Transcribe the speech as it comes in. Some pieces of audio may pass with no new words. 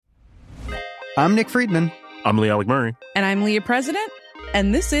I'm Nick Friedman. I'm Lee Alec Murray. And I'm Leah President.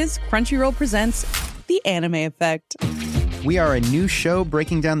 And this is Crunchyroll Presents The Anime Effect. We are a new show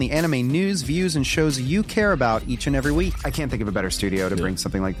breaking down the anime news, views, and shows you care about each and every week. I can't think of a better studio to bring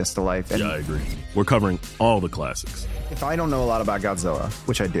something like this to life. And I agree. We're covering all the classics. if I don't know a lot about Godzilla,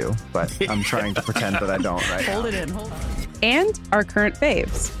 which I do, but I'm trying to pretend that I don't right now. Hold it in, hold on. And our current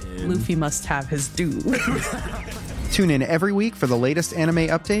faves. Luffy must have his due. Tune in every week for the latest anime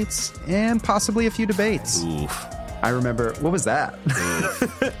updates and possibly a few debates. Oof. I remember, what was that?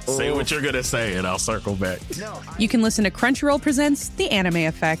 Say what you're going to say and I'll circle back. You can listen to Crunchyroll Presents The Anime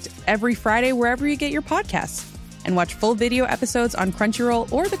Effect every Friday wherever you get your podcasts. And watch full video episodes on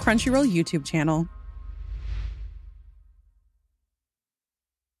Crunchyroll or the Crunchyroll YouTube channel.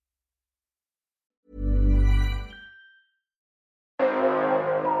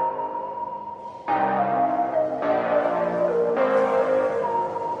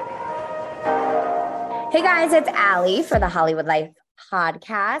 Hey guys, it's Allie for the Hollywood Life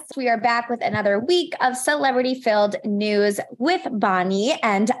podcast. We are back with another week of celebrity-filled news with Bonnie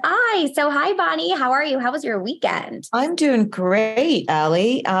and I. So hi, Bonnie. How are you? How was your weekend? I'm doing great,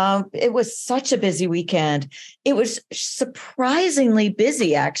 Allie. It was such a busy weekend. It was surprisingly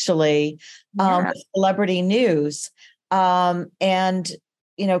busy, actually, with celebrity news. And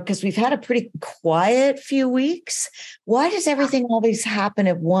you know, because we've had a pretty quiet few weeks. Why does everything always happen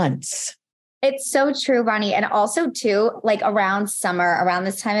at once? It's so true, Bonnie. And also too, like around summer, around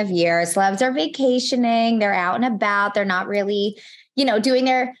this time of year, celebs are vacationing, they're out and about, they're not really, doing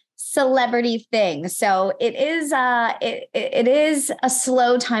their celebrity thing. So it is a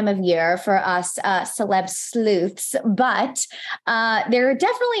slow time of year for us celeb sleuths, but there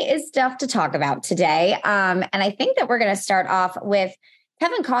definitely is stuff to talk about today. And I think that we're going to start off with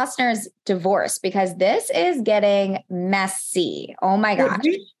Kevin Costner's divorce, because this is getting messy. Oh my gosh.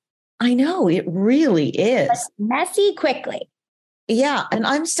 I know, it really is. Messy quickly. Yeah. And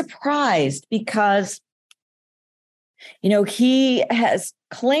I'm surprised because, he has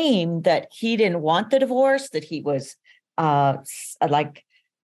claimed that he didn't want the divorce, that he was kind of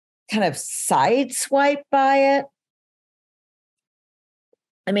sideswiped by it.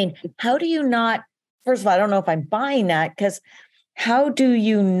 I mean, how do you not, first of all, I don't know if I'm buying that, because how do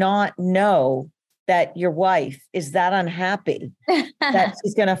you not know that your wife is that unhappy that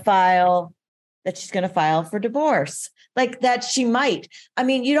she's going to file for divorce, like that she might? I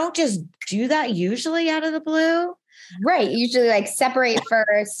mean, you don't just do that usually out of the blue. Right. Usually like separate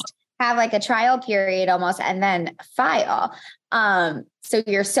first, have like a trial period almost, and then file. So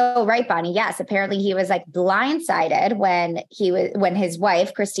you're so right, Bonnie. Yes. Apparently he was like blindsided when his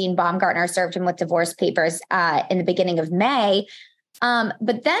wife, Christine Baumgartner, served him with divorce papers in the beginning of May. But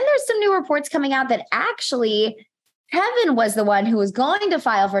then there's some new reports coming out that actually Kevin was the one who was going to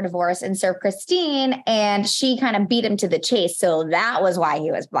file for divorce and serve Christine, and she kind of beat him to the chase. So that was why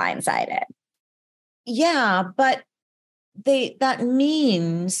he was blindsided. Yeah, but that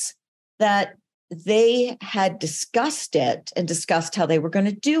means that they had discussed it and discussed how they were going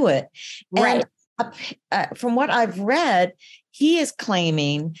to do it. Right. And from what I've read, he is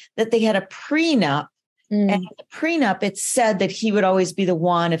claiming that they had a prenup. And the prenup, it said that he would always be the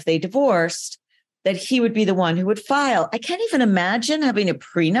one, if they divorced, that he would be the one who would file. I can't even imagine having a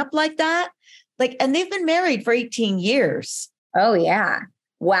prenup like that. And they've been married for 18 years. Oh, yeah.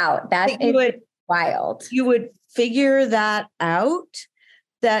 Wow. That is wild. You would figure that out,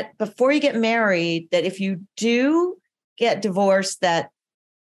 that before you get married, that if you do get divorced, that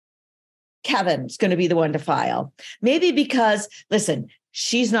Kevin's going to be the one to file. Maybe because, listen,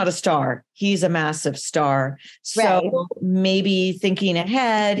 she's not a star. He's a massive star. So right. Maybe thinking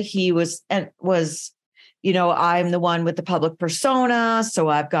ahead, he was, I'm the one with the public persona. So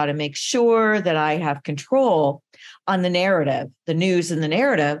I've got to make sure that I have control on the narrative, the news and the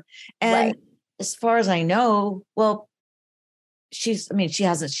narrative. And as far as I know, well, she's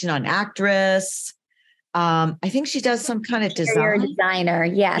not an actress. I think she does some kind of interior designer.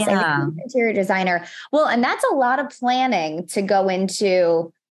 Yes. Yeah. Interior designer. Well, and that's a lot of planning to go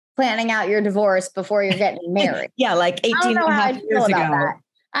into planning out your divorce before you're getting married. Yeah. Like 18 and a half years ago.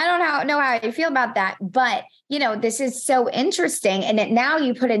 I don't know how you feel about that, but this is so interesting. And now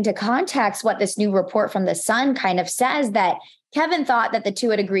you put into context what this new report from The Sun kind of says, that Kevin thought that the two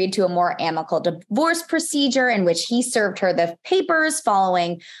had agreed to a more amicable divorce procedure in which he served her the papers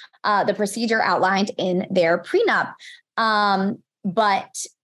following the procedure outlined in their prenup. But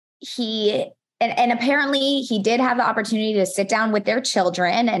and apparently he did have the opportunity to sit down with their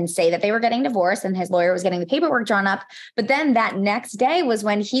children and say that they were getting divorced, and his lawyer was getting the paperwork drawn up. But then that next day was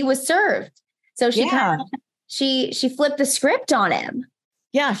when he was served. So she flipped the script on him.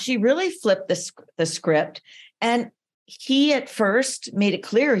 Yeah, she really flipped the script. And he at first made it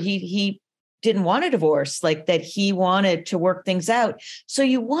clear he didn't want a divorce, like that he wanted to work things out. So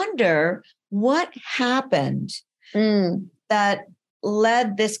you wonder what happened that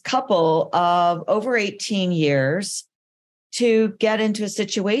led this couple of over 18 years to get into a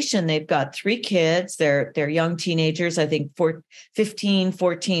situation. They've got 3 kids. They're young teenagers, I think 15,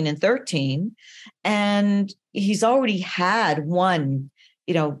 14, and 13. And he's already had one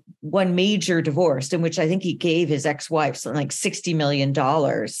major divorce in which I think he gave his ex-wife something like $60 million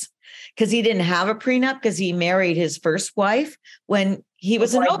because he didn't have a prenup because he married his first wife when he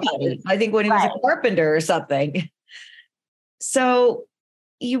was a nobody. I think when he was a carpenter or something. So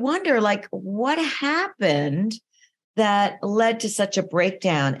you wonder, like, what happened that led to such a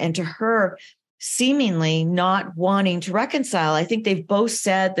breakdown and to her seemingly not wanting to reconcile. I think they've both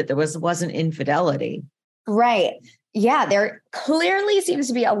said that there wasn't infidelity. Right. Yeah, there clearly seems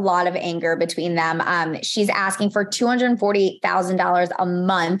to be a lot of anger between them. She's asking for $248,000 a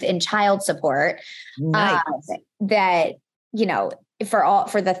month in child support. Nice. That,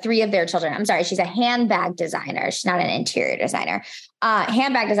 for the 3 of their children. I'm sorry, she's a handbag designer. She's not an interior designer.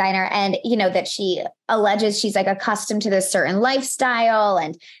 Handbag designer. And, that she alleges she's like accustomed to this certain lifestyle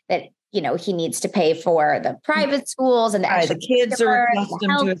and that, he needs to pay for the private schools and the kids are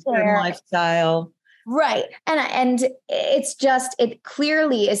accustomed to a certain lifestyle. Right. And it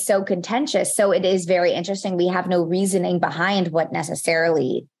clearly is so contentious. So it is very interesting. We have no reasoning behind what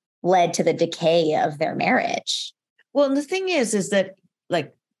necessarily led to the decay of their marriage. Well, and the thing is that,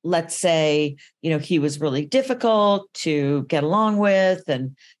 like, let's say, he was really difficult to get along with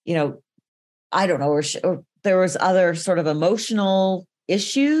and, I don't know, or there was other sort of emotional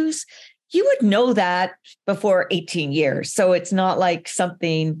issues. You would know that before 18 years. So it's not like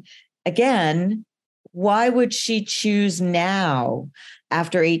something, again, why would she choose now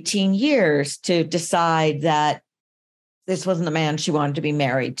after 18 years to decide that this wasn't the man she wanted to be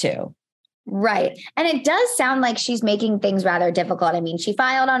married to? Right. And it does sound like she's making things rather difficult. I mean, she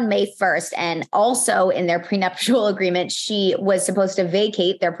filed on May 1st, and also in their prenuptial agreement, she was supposed to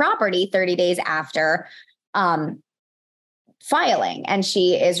vacate their property 30 days after filing. And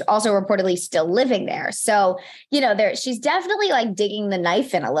she is also reportedly still living there. So, she's definitely like digging the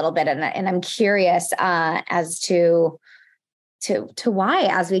knife in a little bit. And I'm curious as to why,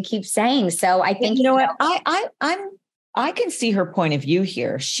 as we keep saying. So I think, I can see her point of view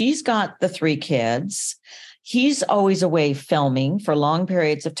here. She's got the 3 kids. He's always away filming for long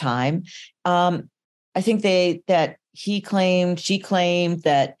periods of time. I think she claimed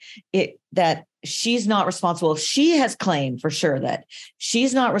that she's not responsible. She has claimed for sure that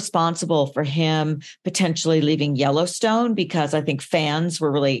she's not responsible for him potentially leaving Yellowstone because I think fans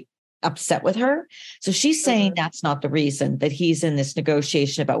were really upset with her. So she's saying that's not the reason that he's in this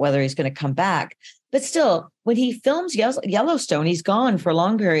negotiation about whether he's going to come back. But still, when he films Yellowstone, he's gone for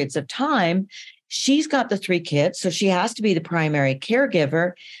long periods of time. She's got the 3 kids, so she has to be the primary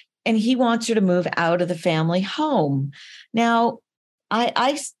caregiver, and he wants her to move out of the family home. Now,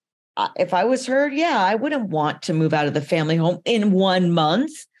 if I was her, I wouldn't want to move out of the family home in 1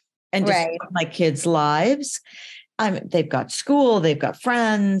 month and disrupt my kids' lives. They've got school, they've got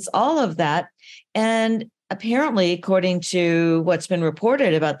friends, all of that. And apparently, according to what's been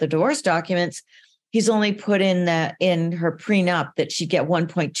reported about the divorce documents, he's only put in her prenup that she'd get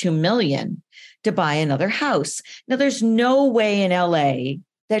 $1.2 million to buy another house. Now, there's no way in LA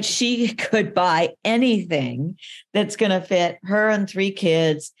that she could buy anything that's going to fit her and 3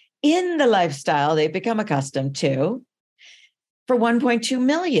 kids in the lifestyle they've become accustomed to for $1.2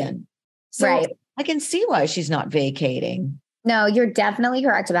 million. So I can see why she's not vacating. No, you're definitely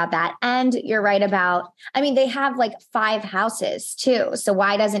correct about that. And you're right about, they have like 5 houses too. So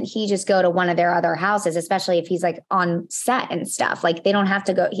why doesn't he just go to one of their other houses, especially if he's like on set and stuff? Like he doesn't have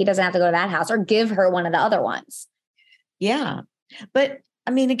to go to that house or give her one of the other ones. Yeah. But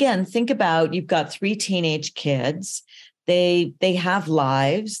again, think about, you've got 3 teenage kids. They have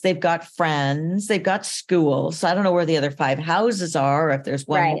lives, they've got friends, they've got school. So I don't know where the other 5 houses are, or if there's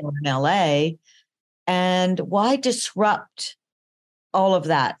one more in LA. And why disrupt all of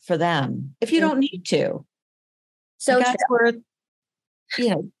that for them if you don't need to? So that's worth,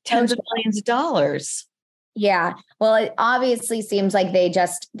 tens of millions of dollars. Yeah. Well, it obviously seems like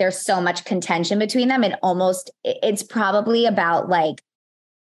there's so much contention between them. It's probably about like,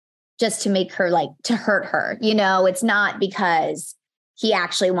 just to make her to hurt her, it's not because he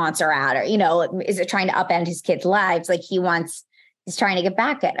actually wants her out or, is it trying to upend his kids' lives? Like he's trying to get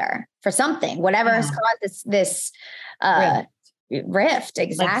back at her for something, whatever has caused this rift.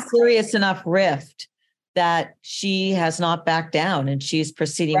 Exactly. Like serious enough rift that she has not backed down and she's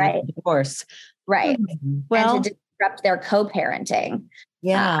proceeding with the divorce. Right. Well, and to disrupt their co-parenting.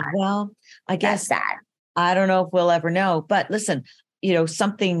 Yeah. Well, I guess That's sad. I don't know if we'll ever know, but listen,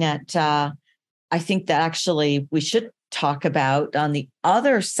 something that I think that actually we should talk about on the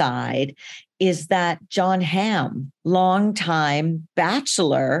other side is that John Hamm, longtime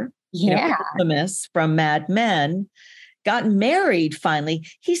bachelor, infamous from Mad Men, got married finally.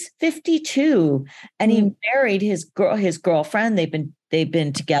 He's 52 and he married his girlfriend. They've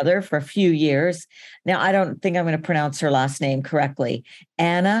been together for a few years. Now, I don't think I'm going to pronounce her last name correctly,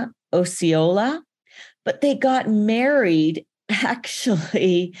 Anna Osceola, but they got married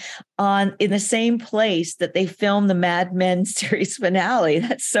actually in the same place that they filmed the Mad Men series finale.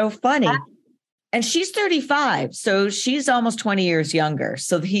 That's so funny. And she's 35, so she's almost 20 years younger.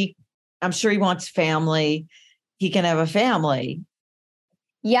 So I'm sure he wants family. He can have a family.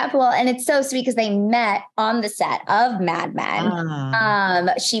 Yep. Well, and it's so sweet because they met on the set of Mad Men.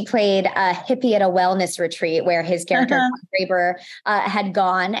 She played a hippie at a wellness retreat where his character Graber had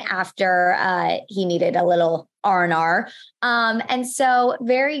gone after he needed a little R&R. And so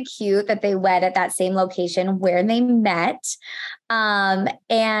very cute that they wed at that same location where they met.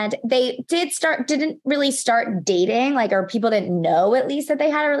 And they didn't really start dating, or people didn't know at least that they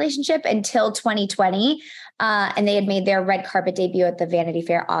had a relationship until 2020. And they had made their red carpet debut at the Vanity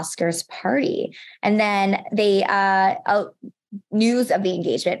Fair Oscars party. And then news of the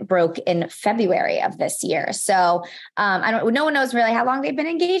engagement broke in February of this year. So no one knows really how long they've been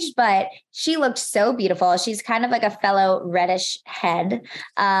engaged, but she looked so beautiful. She's kind of like a fellow reddish head.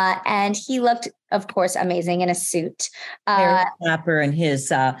 And he looked, of course, amazing in a suit. Flapper and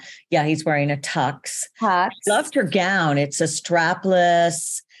his, he's wearing a tux. Loved her gown. It's a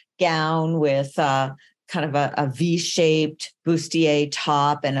strapless gown with kind of a V-shaped bustier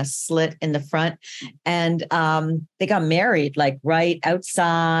top and a slit in the front. And they got married right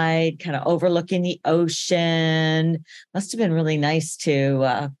outside, kind of overlooking the ocean. Must have been really nice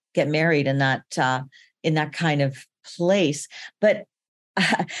to get married in that kind of place. But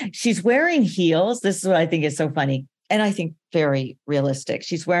she's wearing heels. This is what I think is so funny. And I think very realistic.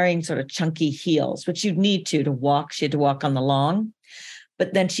 She's wearing sort of chunky heels, which you'd need to walk. She had to walk on the lawn.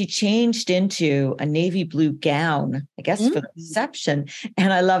 But then she changed into a navy blue gown, I guess, for the reception.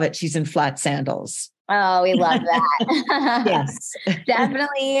 And I love it. She's in flat sandals. Oh, we love that. Yes.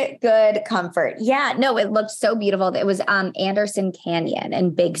 Definitely good comfort. Yeah, no, it looked so beautiful. It was Anderson Canyon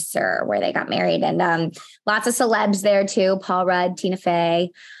and Big Sur where they got married. And lots of celebs there too. Paul Rudd, Tina Fey,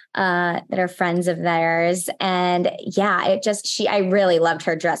 that are friends of theirs. And yeah, I really loved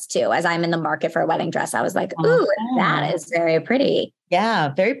her dress too. As I'm in the market for a wedding dress, I was like, ooh, that is very pretty.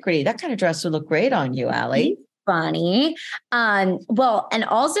 Yeah, very pretty. That kind of dress would look great on you, Allie. Funny. Well, and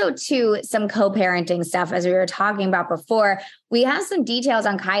also too, some co-parenting stuff, as we were talking about before, we have some details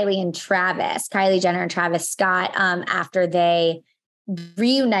on Kylie Jenner and Travis Scott, after they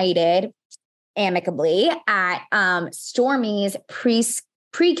reunited amicably at Stormi's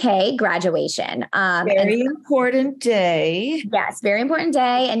pre-K graduation. Very important day. Yes, very important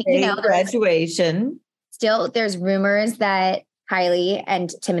day. And graduation. Still, there's rumors that Kylie and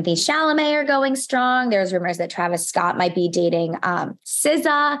Timothée Chalamet are going strong. There's rumors that Travis Scott might be dating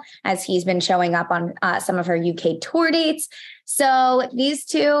SZA, as he's been showing up on some of her UK tour dates. So these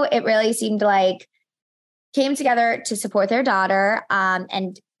two, it really seemed like came together to support their daughter.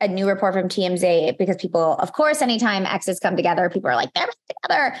 And a new report from TMZ, because people, of course, anytime exes come together, people are like, they're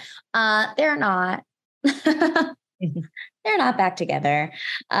together. They're not. They're not back together.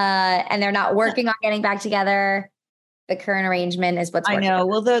 And they're not working on getting back together. The current arrangement is what's working. I know.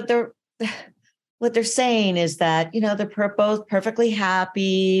 Well, what they're saying is that, they're both perfectly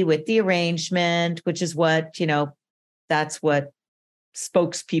happy with the arrangement, which is what, that's what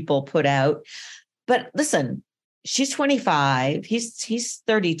spokespeople put out. But listen, she's 25. He's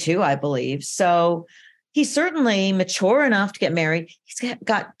 32, I believe. So he's certainly mature enough to get married. He's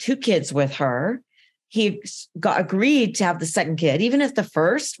got 2 kids with her. He agreed to have the second kid, even if the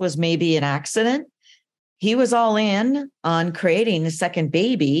first was maybe an accident. He was all in on creating the second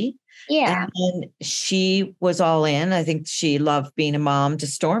baby. Yeah. And she was all in. I think she loved being a mom to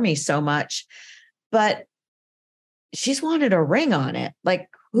Stormy so much. But she's wanted a ring on it.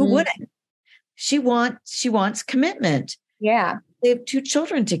 Who wouldn't? She wants commitment. Yeah. They have 2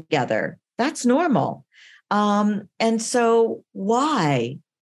 children together. That's normal. And so why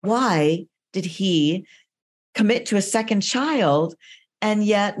did he commit to a second child and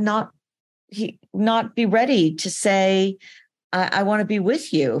yet not be ready to say, I want to be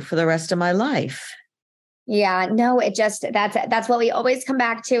with you for the rest of my life? Yeah, no, it just that's what we always come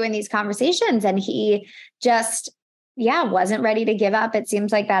back to in these conversations. And he just, yeah, wasn't ready to give up. It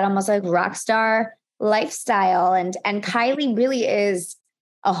seems like that almost like rock star lifestyle. And Kylie really is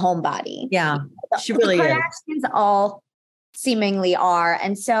a homebody. Yeah, she The really is. Kardashians all seemingly are.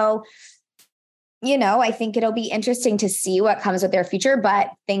 And so, I think it'll be interesting to see what comes with their future, but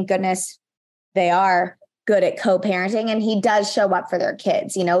thank goodness they are good at co-parenting, and he does show up for their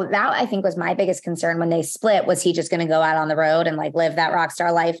kids. That I think was my biggest concern when they split. Was he just going to go out on the road and like live that rock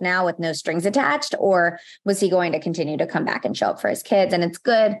star life now with no strings attached? Or was he going to continue to come back and show up for his kids? And it's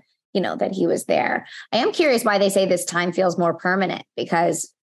good, that he was there. I am curious why they say this time feels more permanent,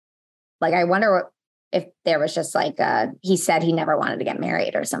 because like, I wonder if there was just like, he said he never wanted to get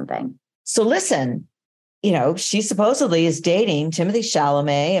married or something. So listen, she supposedly is dating Timothée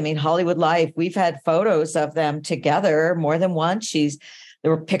Chalamet. I mean, Hollywood Life, we've had photos of them together more than once. There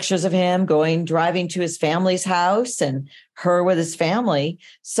were pictures of him driving to his family's house and her with his family.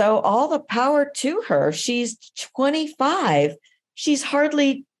 So all the power to her. She's 25. She's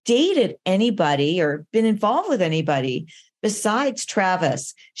hardly dated anybody or been involved with anybody besides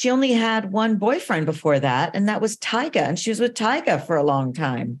Travis. She only had one boyfriend before that, and that was Tyga. And she was with Tyga for a long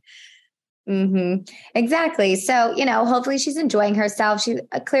time. Mm-hmm. Exactly. So, hopefully she's enjoying herself. She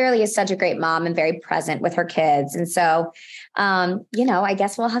clearly is such a great mom and very present with her kids. And so, I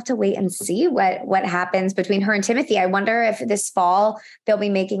guess we'll have to wait and see what happens between her and Timothy. I wonder if this fall they'll be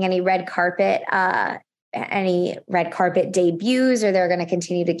making any red carpet debuts, or they're going to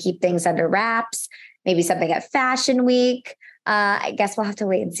continue to keep things under wraps, maybe something at Fashion Week. I guess we'll have to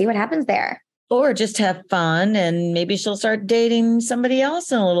wait and see what happens there. Or just have fun, and maybe she'll start dating somebody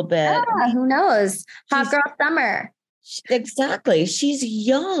else in a little bit. Yeah, who knows? Hot girl summer. Exactly. She's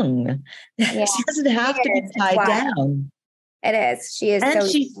young. Yeah, she doesn't have to be tied down. It is. She is.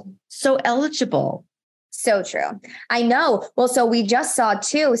 And she's so eligible. So true. I know. Well, so we just saw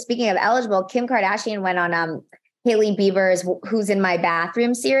too, speaking of eligible, Kim Kardashian went on Hailey Bieber's Who's in My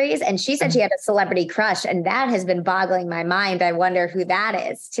Bathroom series. And she said she had a celebrity crush, and that has been boggling my mind. I wonder who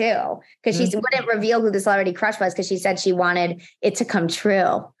that is too, because she wouldn't reveal who the celebrity crush was, because she said she wanted it to come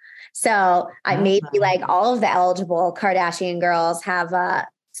true. So maybe like all of the eligible Kardashian girls have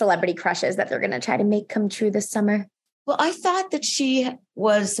celebrity crushes that they're going to try to make come true this summer. Well, I thought that she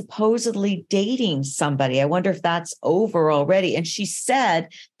was supposedly dating somebody. I wonder if that's over already. And she said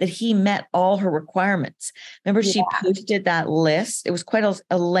that he met all her requirements. Remember, she posted that list. It was quite a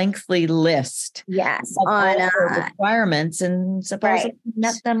lengthy list. Yes. On her requirements, and supposedly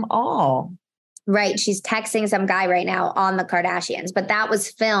met them all. Right. She's texting some guy right now on the Kardashians, but that was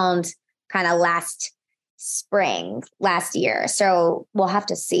filmed kind of last year. So we'll have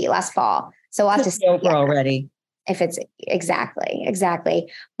to see, last fall. So we'll have to see over already. If it's exactly.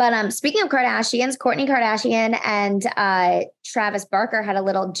 But speaking of Kardashians, Kourtney Kardashian and Travis Barker had a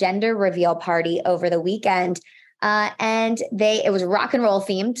little gender reveal party over the weekend. And it was rock and roll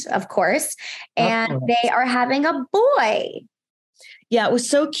themed, of course. And they are having a boy. Yeah, it was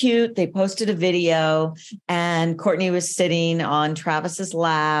so cute. They posted a video, and Kourtney was sitting on Travis's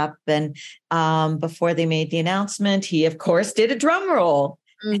lap. And before they made the announcement, he, of course, did a drum roll.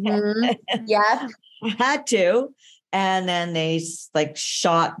 Mm-hmm. Yeah. Had to. And then they like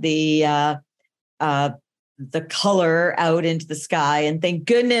shot the color out into the sky, and thank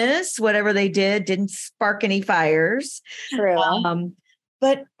goodness whatever they didn't spark any fires. True.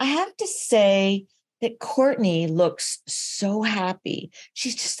 But I have to say that Kourtney looks so happy.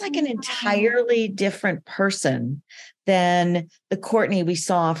 She's just like an entirely different person than the Kourtney we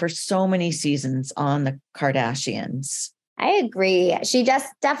saw for so many seasons on the Kardashians. I agree. She just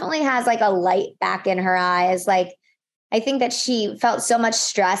definitely has like a light back in her eyes. Like, I think that she felt so much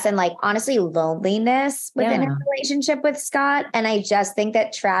stress and like honestly loneliness within her relationship with Scott. And I just think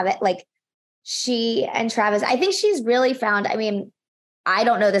that Travis, I think she's really found, I mean, I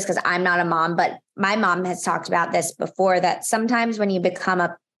don't know this because I'm not a mom, but my mom has talked about this before, that sometimes when you become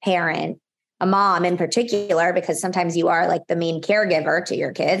a parent, a mom in particular, because sometimes you are like the main caregiver to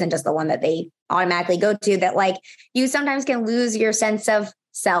your kids and just the one that they automatically go to, that like you sometimes can lose your sense of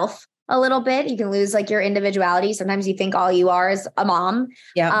self a little bit. You can lose like your individuality. Sometimes you think all you are is a mom.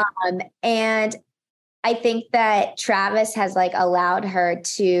 Yeah. And I think that Travis has like allowed her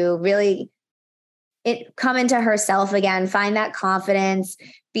to really come into herself again, find that confidence,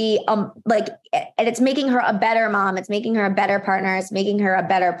 be and it's making her a better mom. It's making her a better partner. It's making her a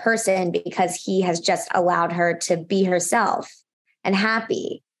better person because he has just allowed her to be herself and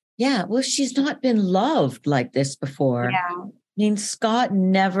happy. Yeah. Well, she's not been loved like this before. Yeah. I mean, Scott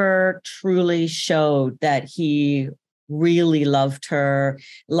never truly showed that he really loved her,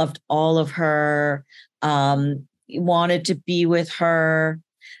 loved all of her. He wanted to be with her.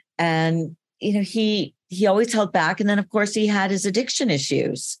 And, he always held back. And then, of course, he had his addiction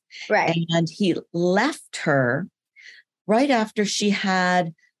issues. Right. And he left her right after she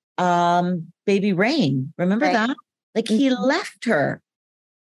had baby Rain. Remember that? Like he left her.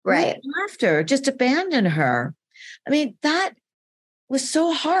 Right. Left her, just abandoned her. I mean, that was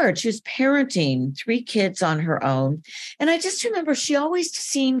so hard. She was parenting 3 kids on her own. And I just remember she always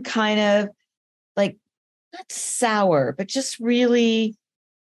seemed kind of like, not sour, but just really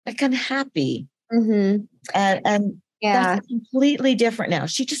like unhappy. Mm-hmm. And that's completely different now.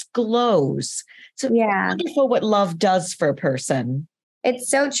 She just glows. So wonderful what love does for a person. It's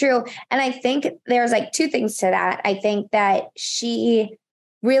so true. And I think there's like 2 things to that. I think that she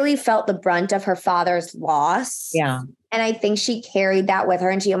really felt the brunt of her father's loss. Yeah. And I think she carried that with her,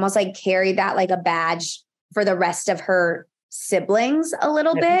 and she almost like carried that like a badge for the rest of her siblings a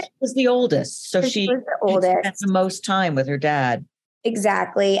little bit. She was the oldest. So she was the oldest. Spent the most time with her dad.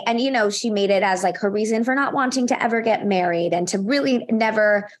 Exactly. And, she made it as like her reason for not wanting to ever get married and to really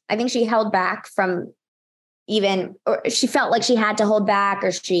never, I think she held back from or she felt like she had to hold back,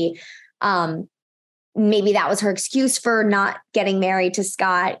 or she, maybe that was her excuse for not getting married to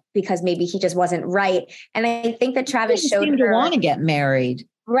Scott because maybe he just wasn't right. And I think that Travis showed her to want to get married.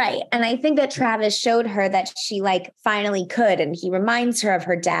 Right. And I think that Travis showed her that she like finally could. And he reminds her of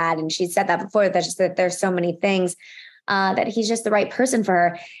her dad. And she said that before, that just that there's so many things that he's just the right person for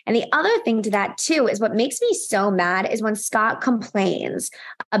her. And the other thing to that too is what makes me so mad is when Scott complains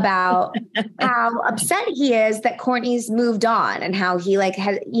about how upset he is that Courtney's moved on and how he like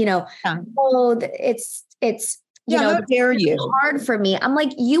has, it's how dare you? Hard for me. I'm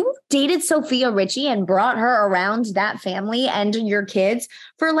like, you dated Sophia Richie and brought her around that family and your kids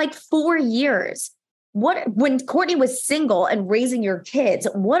for like 4 years. When Courtney was single and raising your kids,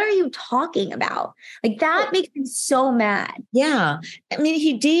 what are you talking about? Like that makes me so mad. Yeah. I mean,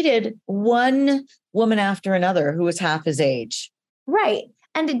 he dated one woman after another who was half his age. Right.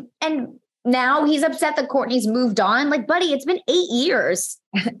 And now he's upset that Courtney's moved on. Like, buddy, it's been 8 years.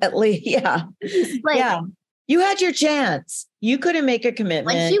 At least. Yeah. You had your chance. You couldn't make a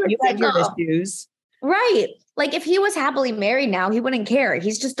commitment. You had your issues. Right. Like if he was happily married now, he wouldn't care.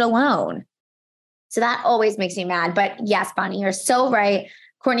 He's just alone. So that always makes me mad. But yes, Bonnie, you're so right.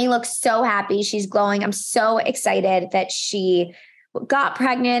 Courtney looks so happy. She's glowing. I'm so excited that she got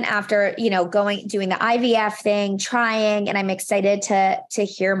pregnant after, doing the IVF thing, trying, and I'm excited to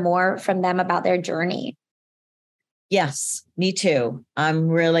hear more from them about their journey. Yes, me too. I'm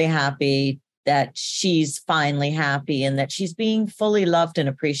really happy that she's finally happy and that she's being fully loved and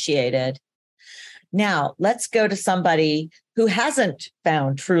appreciated. Now, let's go to somebody who hasn't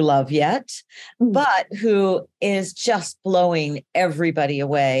found true love yet, but who is just blowing everybody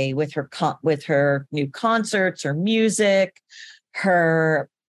away with her new concerts, her music, her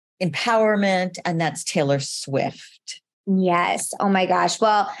empowerment, and that's Taylor Swift. Yes. Oh my gosh.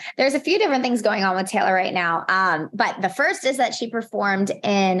 Well, there's a few different things going on with Taylor right now. But the first is that she performed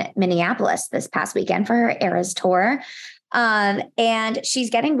in Minneapolis this past weekend for her Eras tour. And she's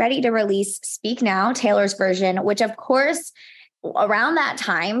getting ready to release Speak Now, Taylor's version, which of course, around that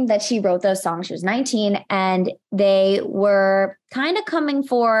time that she wrote those songs, she was 19, and they were kind of coming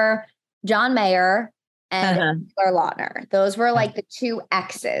for John Mayer and Taylor Lautner. Those were like the 2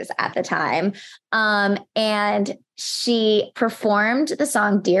 exes at the time. And she performed the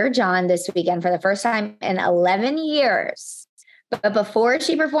song Dear John this weekend for the first time in 11 years. But before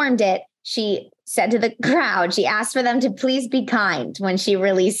she performed it, she said to the crowd, she asked for them to please be kind when she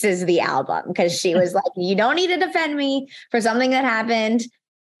releases the album, because she was like, you don't need to defend me for something that happened,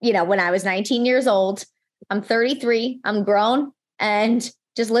 when I was 19 years old. I'm 33, I'm grown, and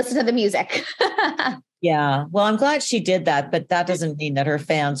just listen to the music. Yeah. Well, I'm glad she did that, but that doesn't mean that her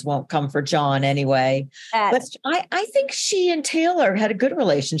fans won't come for John anyway. But I think she and Taylor had a good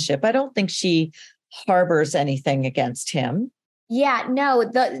relationship. I don't think she harbors anything against him. Yeah, no,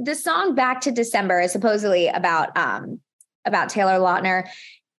 the song Back to December is supposedly about Taylor Lautner.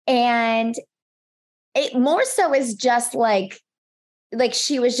 And it more so is just like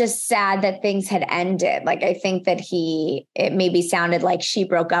she was just sad that things had ended. Like, I think that it maybe sounded like she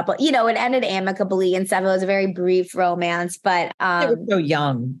broke up, it ended amicably and stuff. It was a very brief romance, but they were so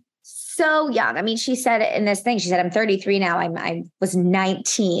young. So young. I mean, she said in this thing, she said, I'm 33 now. I was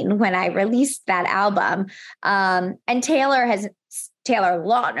 19 when I released that album. And Taylor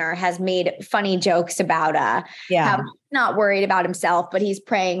Lautner has made funny jokes about how he's not worried about himself, but he's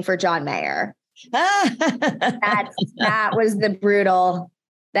praying for John Mayer. That was the brutal,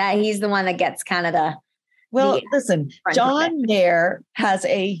 that he's the one that gets kind of Well, listen, friendship. John Mayer has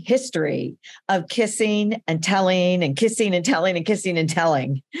a history of kissing and telling and kissing and telling and kissing and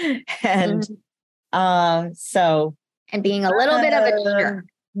telling. And so and being a little bit of a jerk.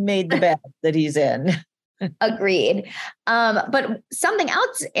 Made the bed that he's in. Agreed. But something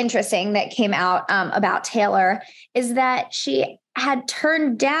else interesting that came out about Taylor is that she had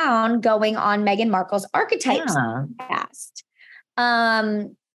turned down going on Meghan Markle's Archetypes cast.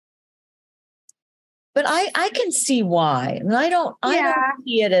 But I can see why. And I don't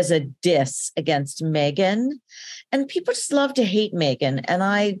see it as a diss against Meghan. And people just love to hate Meghan. And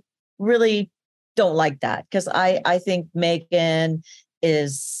I really don't like that because I think Meghan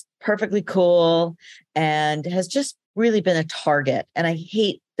is perfectly cool and has just really been a target. And I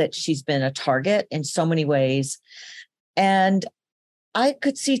hate that she's been a target in so many ways. And I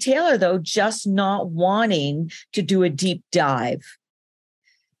could see Taylor, though, just not wanting to do a deep dive.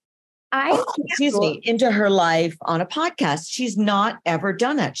 Into her life on a podcast. She's not ever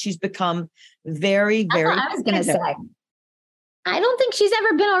done it. She's become very, very. I was going to say, I don't think she's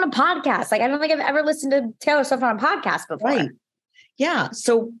ever been on a podcast. Like, I don't think I've ever listened to Taylor Swift on a podcast before. Right. Yeah.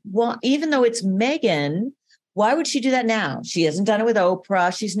 So, well, even though it's Meghan, why would she do that now? She hasn't done it with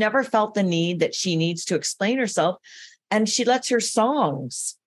Oprah. She's never felt the need that she needs to explain herself. And she lets her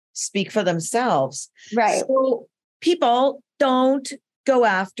songs speak for themselves. Right. So people don't go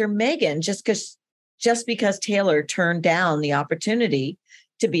after Meghan just because Taylor turned down the opportunity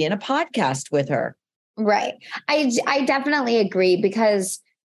to be in a podcast with her. Right. I definitely agree because,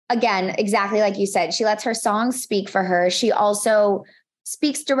 again, exactly like you said, she lets her songs speak for her. She also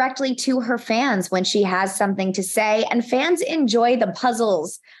speaks directly to her fans when she has something to say, and fans enjoy the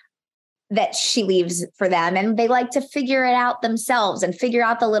puzzles that she leaves for them. And they like to figure it out themselves and figure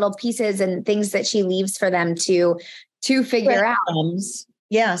out the little pieces and things that she leaves for them to figure out.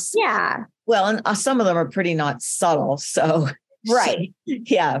 Yes. Yeah. Well, and some of them are pretty not subtle. So, right.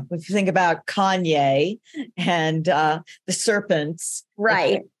 Yeah. If you think about Kanye and the serpents,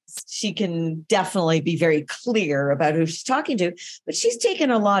 right. She can definitely be very clear about who she's talking to, but she's taken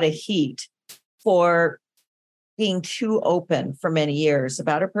a lot of heat for being too open for many years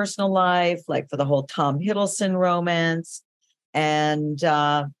about her personal life, like for the whole Tom Hiddleston romance. And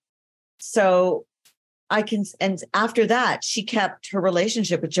so and after that, she kept her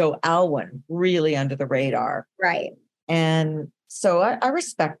relationship with Joe Alwyn really under the radar. Right. And so I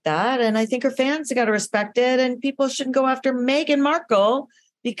respect that. And I think her fans have got to respect it. And people shouldn't go after Meghan Markle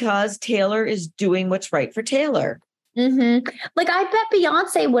because Taylor is doing what's right for Taylor. Mm-hmm. Like, I bet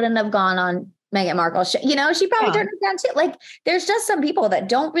Beyonce wouldn't have gone on Meghan Markle. She probably turned it down too. Like, there's just some people that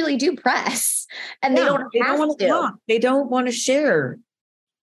don't really do press and they don't want to talk. They don't want to share.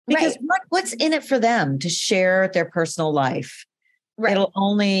 Because what's in it for them to share their personal life? Right.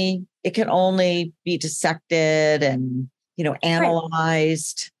 It can only be dissected and,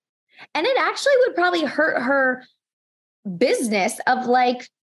 analyzed. Right. And it actually would probably hurt her business of like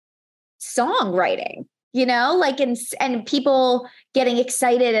songwriting, and people getting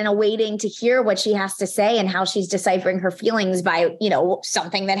excited and awaiting to hear what she has to say and how she's deciphering her feelings by,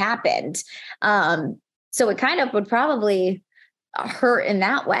 something that happened. So it kind of would probably hurt in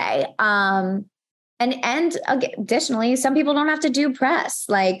that way. And additionally, some people don't have to do press,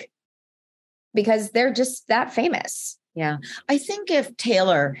 because they're just that famous. Yeah. I think if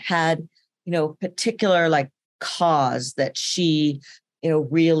Taylor had, particular cause that she,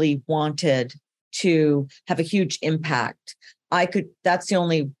 really wanted to have a huge impact, that's the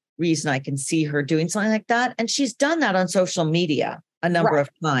only reason I can see her doing something like that. And she's done that on social media a number of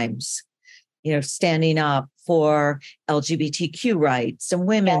times, standing up for LGBTQ rights and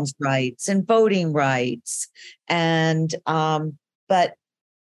women's rights and voting rights. And, but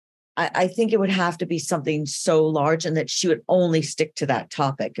I think it would have to be something so large and that she would only stick to that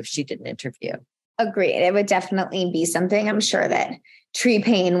topic if she did an interview. Agreed. It would definitely be something I'm sure that Tree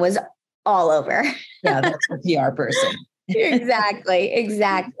Payne was all over. Yeah, that's a PR person.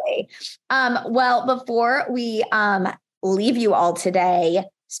 Exactly. Well, before we leave you all today,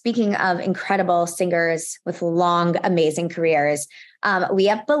 speaking of incredible singers with long, amazing careers, we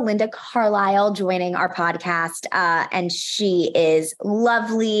have Belinda Carlisle joining our podcast, and she is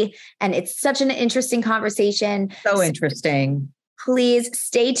lovely, and it's such an interesting conversation. So interesting. Please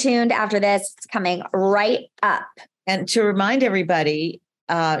stay tuned after this. It's coming right up. And to remind everybody,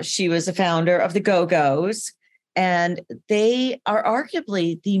 she was a founder of the Go-Go's, and they are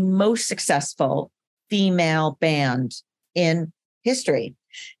arguably the most successful female band in history.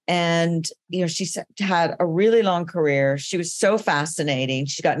 And, she had a really long career. She was so fascinating.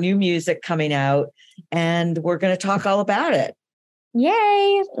 She got new music coming out, and we're going to talk all about it.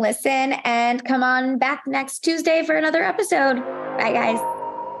 Yay. Listen and come on back next Tuesday for another episode. Bye, guys.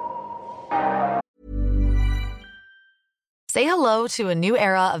 Say hello to a new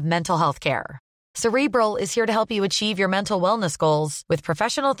era of mental health care. Cerebral is here to help you achieve your mental wellness goals with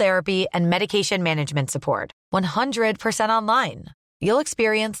professional therapy and medication management support. 100% online. You'll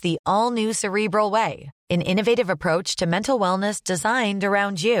experience the all-new Cerebral Way, an innovative approach to mental wellness designed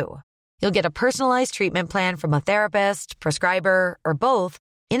around you. You'll get a personalized treatment plan from a therapist, prescriber, or both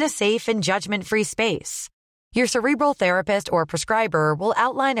in a safe and judgment-free space. Your Cerebral therapist or prescriber will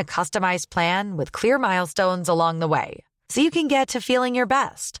outline a customized plan with clear milestones along the way, so you can get to feeling your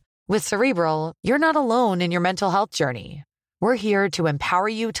best. With Cerebral, you're not alone in your mental health journey. We're here to empower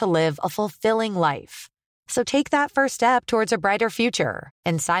you to live a fulfilling life. So take that first step towards a brighter future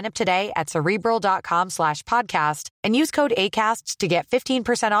and sign up today at Cerebral.com/podcast and use code ACAST to get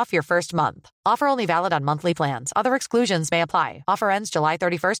 15% off your first month. Offer only valid on monthly plans. Other exclusions may apply. Offer ends July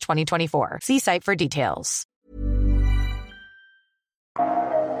 31st, 2024. See site for details.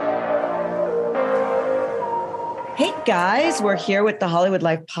 Hey guys, we're here with the Hollywood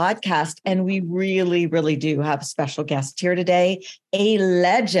Life podcast, and we really, really do have a special guest here today, a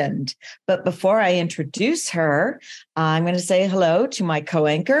legend. But before I introduce her, I'm going to say hello to my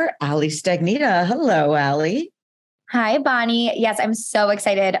co-anchor, Ali Stagnita. Hello, Ali. Hi, Bonnie. Yes, I'm so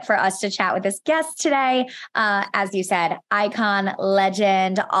excited for us to chat with this guest today. As you said, icon,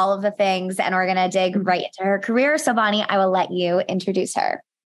 legend, all of the things, and we're going to dig right into her career. So, Bonnie, I will let you introduce her.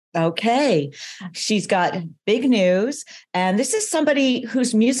 Okay. She's got big news. And this is somebody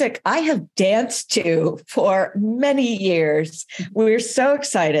whose music I have danced to for many years. We're so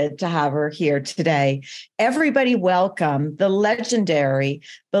excited to have her here today. Everybody welcome the legendary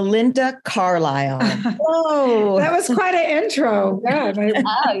Belinda Carlisle. Oh, that was quite an intro. God,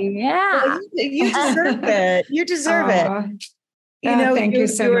 Oh, yeah. Well, you deserve it. You deserve it. Thank you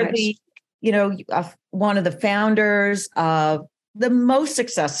so much. One of the founders of the most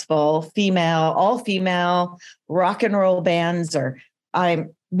successful all-female rock and roll bands, or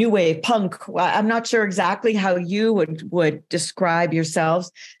new wave punk. I'm not sure exactly how you would describe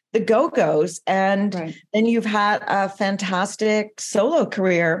yourselves, the Go-Go's. And then you've had a fantastic solo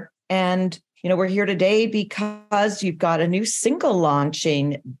career. And, we're here today because you've got a new single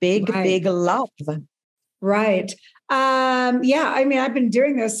launching, Big Love. Right. I've been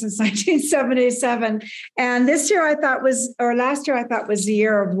doing this since 1977. And last year I thought was the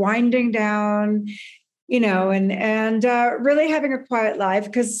year of winding down, and really having a quiet life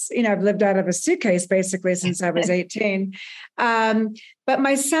because, I've lived out of a suitcase basically since I was 18. But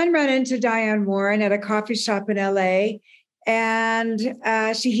my son ran into Diane Warren at a coffee shop in LA, and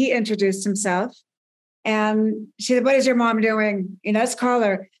he introduced himself. And she said, "What is your mom doing? Let's call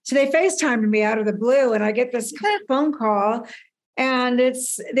her." So they FaceTimed me out of the blue, and I get this phone call, and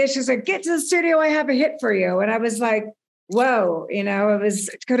she's like, "Get to the studio. I have a hit for you." And I was like, whoa,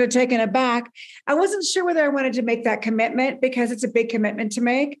 could have taken it back. I wasn't sure whether I wanted to make that commitment because it's a big commitment to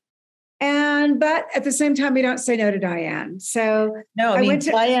make. But at the same time, we don't say no to Diane. So no, I went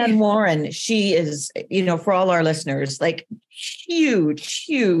to Diane Warren. She is, for all our listeners, like huge,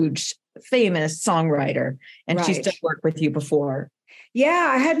 famous songwriter. And she's done work with you before.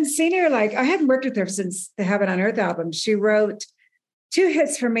 Yeah, I hadn't seen her. I hadn't worked with her since the Heaven on Earth album. She wrote 2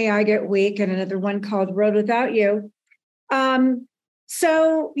 hits for me, I Get Weak, and another one called Road Without You.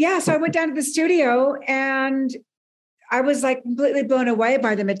 So I went down to the studio and I was completely blown away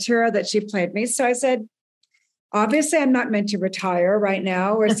by the material that she played me. So I said, obviously I'm not meant to retire right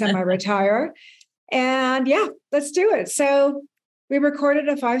now or semi-retire. And let's do it. So we recorded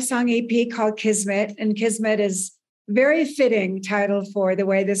a 5-song EP called Kismet, and Kismet is very fitting title for the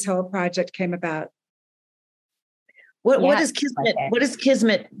way this whole project came about. What does Kismet? What does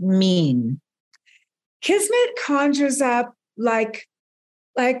Kismet mean? Kismet conjures up like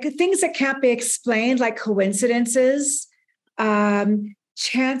things that can't be explained, like coincidences,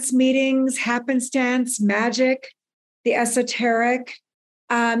 chance meetings, happenstance, magic, the esoteric.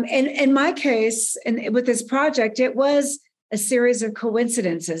 In my case, and with this project, it was a series of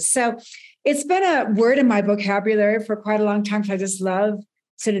coincidences. So it's been a word in my vocabulary for quite a long time. So I just love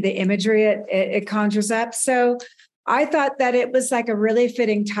sort of the imagery it conjures up. So I thought that it was a really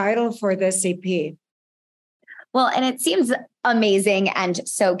fitting title for this EP. Well, and it seems amazing and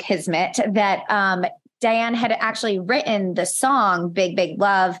so kismet that Diane had actually written the song Big, Big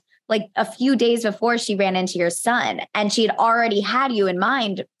Love a few days before she ran into your son, and she had already had you in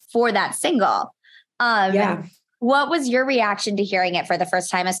mind for that single. What was your reaction to hearing it for the first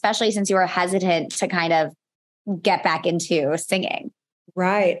time, especially since you were hesitant to kind of get back into singing?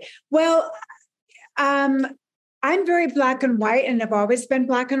 Right. Well, I'm very black and white, and have always been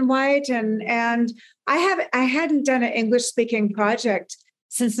black and white. And I hadn't done an English speaking project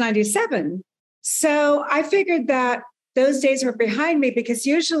since 97. So I figured that those days were behind me, because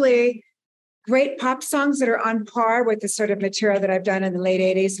usually great pop songs that are on par with the sort of material that I've done in the late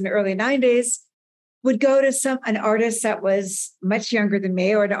 80s and early 90s would go to an artist that was much younger than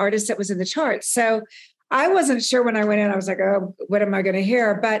me, or an artist that was in the charts. So I wasn't sure when I went in. I was like, oh, what am I going to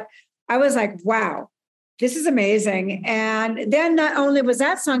hear? But I was like, wow, this is amazing. And then not only was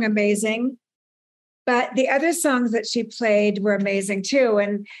that song amazing, but the other songs that she played were amazing too.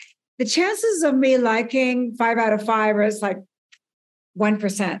 And the chances of me liking 5 out of 5 is like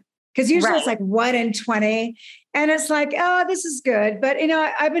 1%. Because usually it's like 1 in 20. And it's like, oh, this is good. But,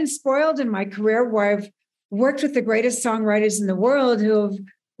 I've been spoiled in my career where I've worked with the greatest songwriters in the world who have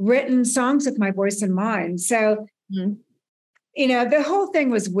written songs with my voice in mind. So, the whole thing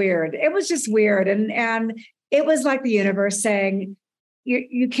was weird. It was just weird. And it was like the universe saying,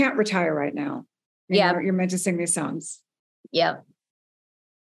 you can't retire right now. You're meant to sing these songs. Yep.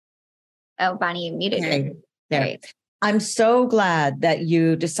 Oh, Bonnie, you muted me. There. I'm so glad that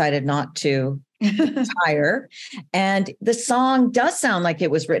you decided not to retire. And the song does sound like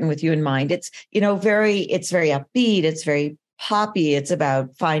it was written with you in mind. It's, very upbeat. It's very poppy. It's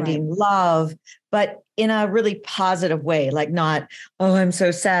about finding love, but in a really positive way, like not, oh, I'm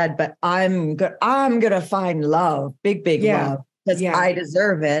so sad, but I'm going to find love, big love, because I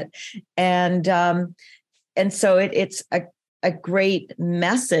deserve it. And so it's a great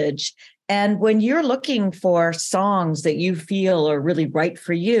message. And when you're looking for songs that you feel are really right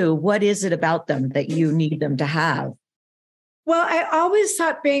for you, what is it about them that you need them to have? Well, I always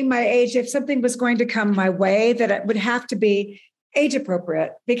thought, being my age, if something was going to come my way, that it would have to be age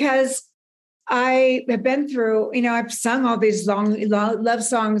appropriate, because I have been through, I've sung all these long love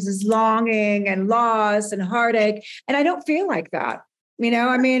songs as longing and loss and heartache, and I don't feel like that.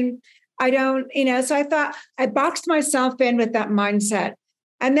 I don't, so I thought, I boxed myself in with that mindset.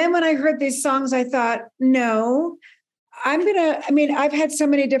 And then when I heard these songs, I thought, no, I've had so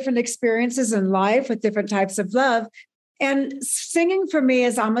many different experiences in life with different types of love. And singing for me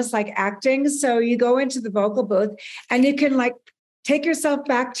is almost like acting. So you go into the vocal booth and you can take yourself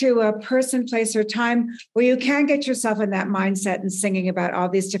back to a person, place, or time where you can get yourself in that mindset and singing about all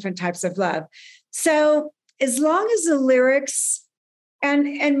these different types of love. So as long as the lyrics,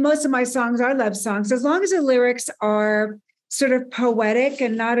 and most of my songs are love songs, as long as the lyrics are sort of poetic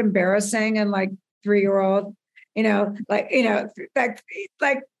and not embarrassing and like 3-year-old,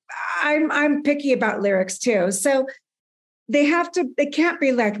 I'm picky about lyrics too. So they can't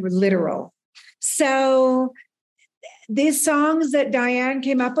be like literal. So these songs that Diane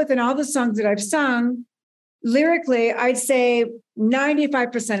came up with, and all the songs that I've sung, lyrically, I'd say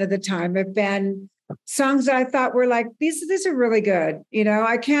 95% of the time have been songs that I thought were like, these are really good.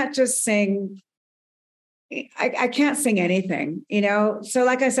 I can't just sing. I can't sing anything, So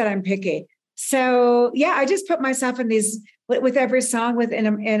like I said, I'm picky. So I just put myself in these, with every song, in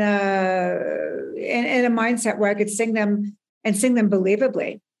a mindset where I could sing them and sing them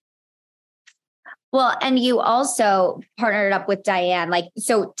believably. Well, and you also partnered up with Diane.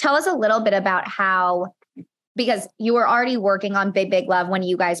 So tell us a little bit about how, because you were already working on Big Big Love when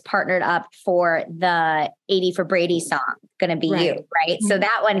you guys partnered up for the 80 for Brady song, Gonna Be You, right? So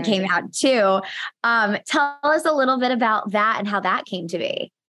that one came out too. Tell us a little bit about that and how that came to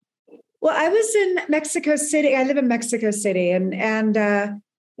be. Well, I was in Mexico City. I live in Mexico City. And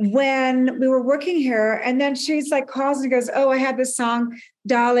when we were working here, and then she's calls and goes, oh, I had this song,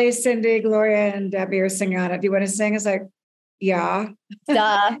 Dolly, Cindy, Gloria, and Debbie are singing on it. Do you want to sing? It's like, yeah.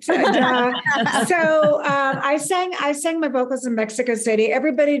 Duh. So I sang my vocals in Mexico City.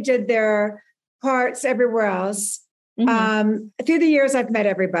 Everybody did their parts everywhere else. Mm-hmm. Through the years, I've met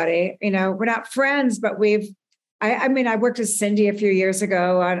everybody. We're not friends, but I worked with Cindy a few years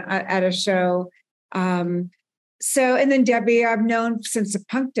ago at a show. And then Debbie, I've known since the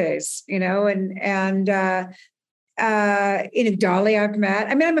punk days, and Dolly I've met.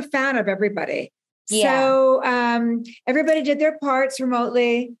 I'm a fan of everybody. Yeah. So everybody did their parts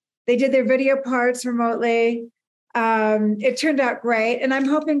remotely. They did their video parts remotely. It turned out great. And I'm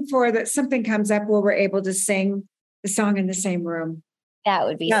hoping that something comes up where we're able to sing the song in the same room. That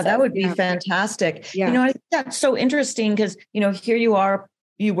would be that would be fantastic. Yeah. I think that's so interesting because, here you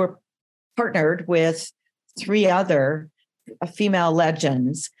were partnered with 3 other female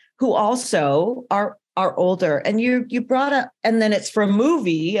legends who also are older, and you brought up, and then it's for a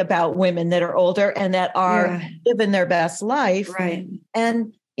movie about women that are older and that are living their best life. Right.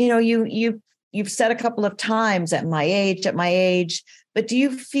 And, you've said a couple of times at my age, but don't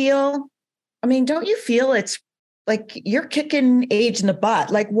you feel it's like you're kicking age in the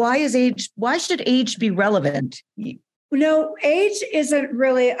butt. Like, why should age be relevant? No, age isn't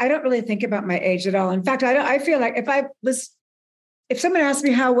really, I don't really think about my age at all. In fact, I feel like if someone asked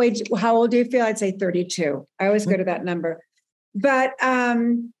me how old do you feel, I'd say 32. I always go to that number. But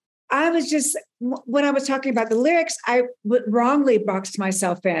I was just, when I was talking about the lyrics, I wrongly boxed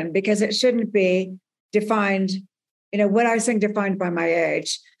myself in because it shouldn't be defined, what I sing defined by my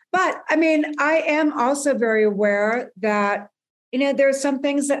age. But I mean, I am also very aware that, there are some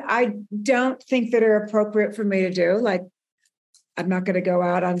things that I don't think that are appropriate for me to do. Like, I'm not going to go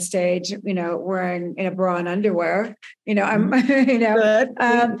out on stage, wearing bra and underwear. I'm,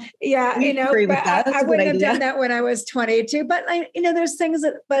 yeah, but I wouldn't have done that when I was 22. But there's things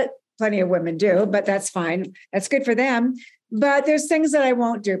but plenty of women do. But that's fine. That's good for them. But there's things that I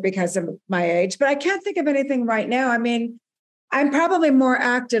won't do because of my age. But I can't think of anything right now. I mean, I'm probably more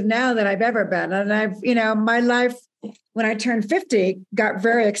active now than I've ever been, and my life when I turned 50 got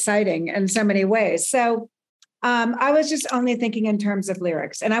very exciting in so many ways. So. I was just only thinking in terms of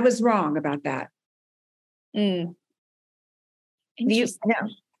lyrics, and I was wrong about that. Mm. You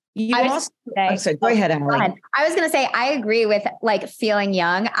also say, go ahead, Allie. I was going to say, I agree with like feeling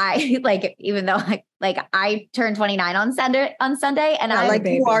young. I like, even though I turned 29 on Sunday, and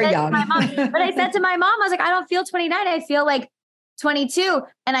you are young. But I said to my mom, I was like, I don't feel 29. I feel like 22.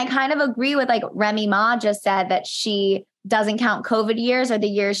 And I kind of agree with like Remy Ma just said that she doesn't count COVID years or the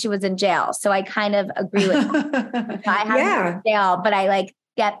years she was in jail. So I kind of agree with that. I haven't been in jail, but I like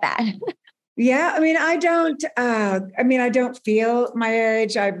get that. Yeah. I mean, I don't feel my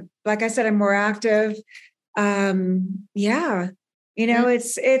age. Like I said, I'm more active. It's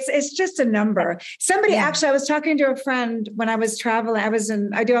just a number. Actually, I was talking to a friend when I was traveling.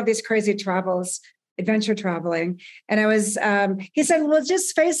 I do all these crazy travels, adventure traveling. And he said, well,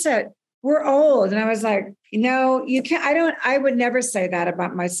 just face it. We're old. And I was like, no, you can't. I would never say that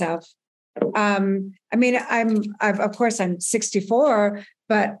about myself. I mean, of course I'm 64,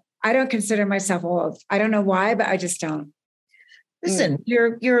 but I don't consider myself old. I don't know why, but I just don't. Listen,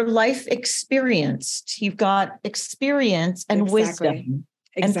 you're life experienced. You've got experience and wisdom.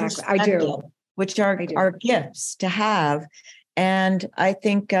 Exactly. And I do. Which are gifts to have. And I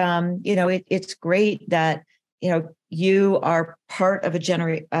think, it's great that, you are part of a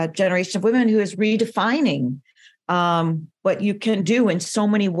generation of women who is redefining what you can do in so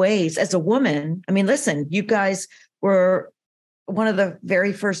many ways as a woman. I mean, listen, you guys were one of the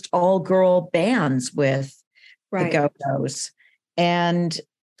very first all-girl bands with the Go-Go's. And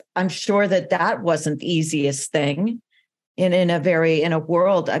I'm sure that wasn't the easiest thing in a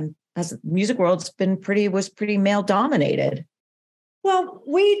world. As the music world's was pretty male dominated. Well,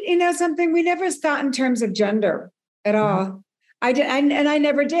 we never thought in terms of gender at all. I did, and I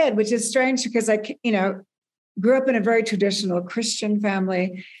never did, which is strange because I grew up in a very traditional Christian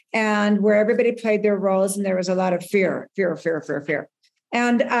family, and where everybody played their roles, and there was a lot of fear.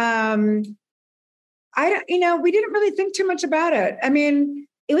 And we didn't really think too much about it. I mean,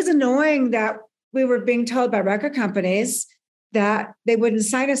 it was annoying that we were being told by record companies that they wouldn't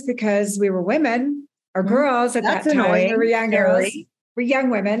sign us because we were women or girls at that time. We were young girls. We're young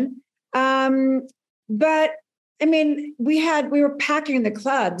women. But I mean, we were packing the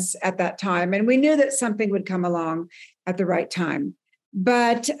clubs at that time, and we knew that something would come along at the right time.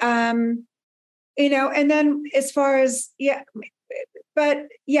 But, and then as far as, I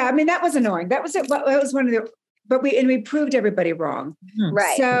mean, that was annoying. That was it. That was one of the, but we proved everybody wrong.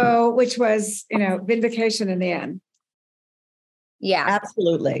 Right. So, which was, vindication in the end. Yeah,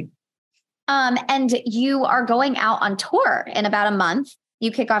 absolutely. And you are going out on tour in about a month. You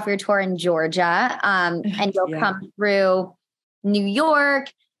kick off your tour in Georgia, and you'll come through New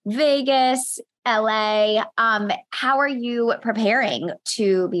York, Vegas, LA. How are you preparing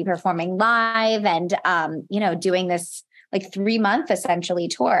to be performing live and, doing this like 3-month essentially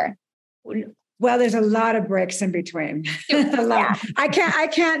tour? Well, there's a lot of breaks in between. A lot. I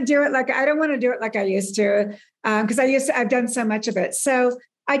can't do it I don't want to do it like I used to, because I've done so much of it. So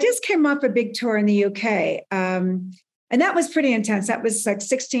I just came off a big tour in the UK. And that was pretty intense. That was like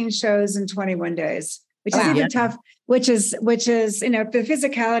 16 shows in 21 days, which is even tough, which is, the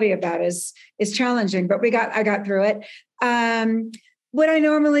physicality of that is challenging, but I got through it. What I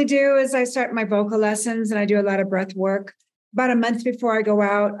normally do is I start my vocal lessons, and I do a lot of breath work about a month before I go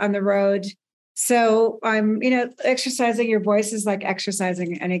out on the road. So I'm, exercising your voice is like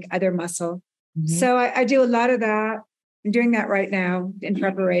exercising any other muscle. Mm-hmm. So I do a lot of that. I'm doing that right now in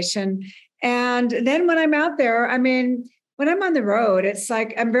preparation. And then when I'm out there, I mean, when I'm on the road, it's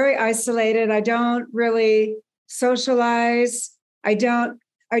like I'm very isolated. I don't really socialize. I'm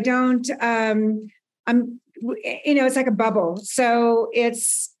it's like a bubble. So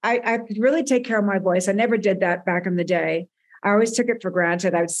I really take care of my voice. I never did that back in the day. I always took it for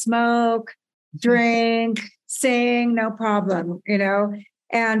granted. I would smoke, drink, sing, no problem,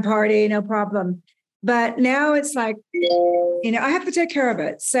 and party, no problem. But now it's like, I have to take care of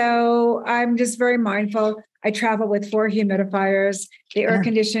it. So I'm just very mindful. I travel with 4 humidifiers. The air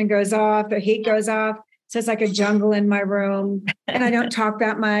conditioning goes off, the heat goes off. So it's like a jungle in my room. And I don't talk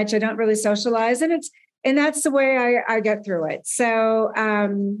that much. I don't really socialize. And that's the way I get through it. So,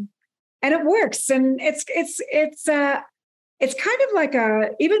 and it works. And it's kind of like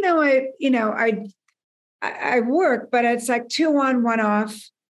even though I work, but it's like 2 on, 1 off.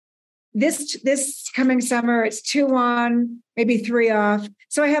 This coming summer, it's 2 on, maybe 3 off.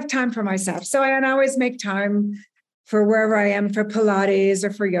 So I have time for myself. So I always make time for wherever I am, for Pilates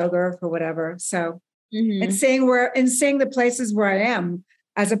or for yoga or for whatever. So and seeing the places where I am,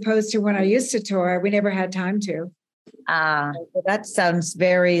 as opposed to when I used to tour, we never had time to. That sounds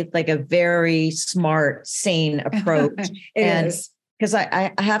like a very smart, sane approach. It is. Because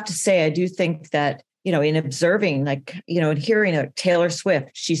I have to say, I do think that, in observing, and hearing Taylor Swift,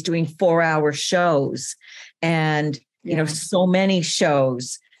 she's doing 4-hour shows and, so many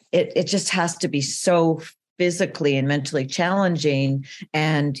shows, it just has to be so physically and mentally challenging.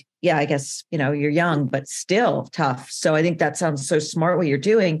 And yeah, I guess, you're young, but still tough. So I think that sounds so smart what you're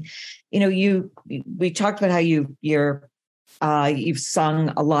doing. We talked about how you've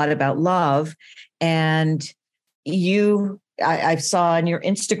sung a lot about love, and I saw on your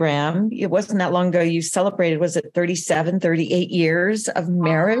Instagram, it wasn't that long ago, you celebrated, was it 38 years of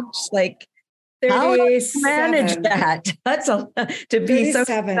marriage? Like, how do you manage that? That's to be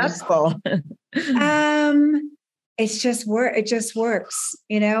 37. So successful. It's just work. It just works.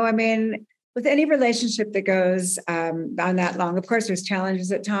 With any relationship that goes on that long, of course, there's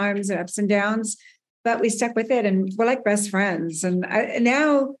challenges at times and ups and downs, but we stuck with it, and we're like best friends. And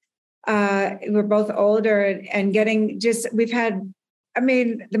now we're both older and we've had,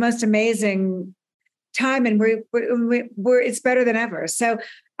 the most amazing time, and we're it's better than ever. So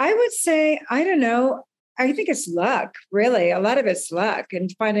I would say, I don't know, I think it's luck, really. A lot of it's luck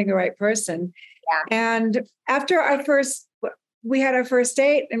and finding the right person. Yeah. And after we had our first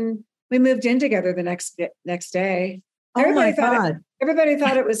date, and we moved in together the next day. Everybody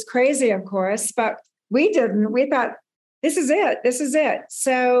thought it was crazy, of course, but we didn't. We thought, this is it.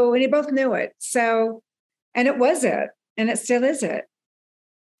 So, and you both knew it. So, and it was it, and it still is it.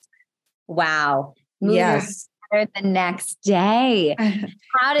 Wow. Yes. The next day.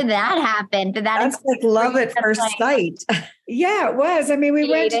 How did that happen? That's like love at first sight. Yeah, it was.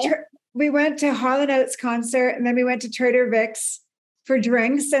 We went to Hall & Oates concert, and then we went to Trader Vic's for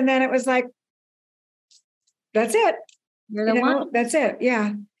drinks. And then it was like, that's it. You're the one. That's it.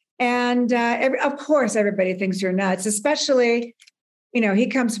 Yeah. And of course, everybody thinks you're nuts, especially, he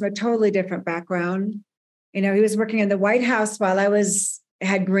comes from a totally different background. He was working in the White House while I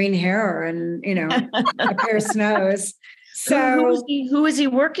had green hair and, a pair of snows. So who was he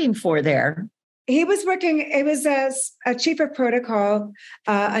working for there? He was a chief of protocol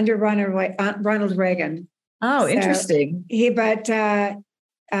under Ronald Reagan. Oh, interesting. A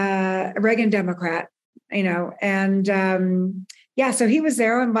Reagan Democrat, and so he was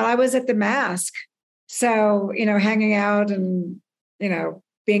there, and while I was at the Mask, so, hanging out and,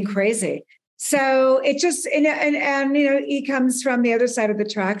 being crazy. So it just, and he comes from the other side of the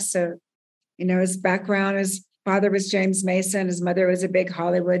tracks. So, his background, his father was James Mason. His mother was a big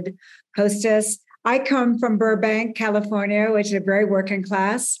Hollywood hostess. I come from Burbank, California, which is a very working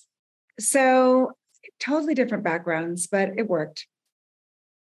class. So totally different backgrounds, but it worked.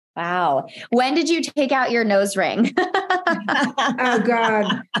 Wow. When did you take out your nose ring? Oh,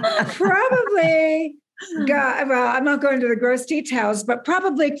 God. Probably, well, I'm not going into the gross details, but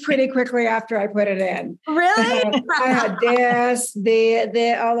probably pretty quickly after I put it in. Really? I had this,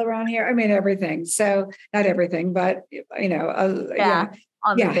 the all around here. Everything. So not everything, but, yeah.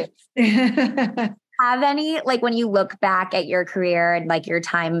 Have any, when you look back at your career and your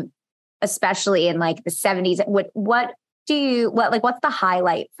time, especially in the 70s, what's the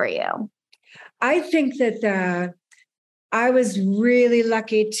highlight for you? I think that I was really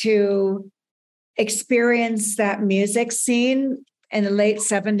lucky to experience that music scene in the late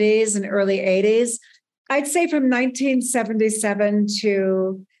 70s and early 80s. I'd say from 1977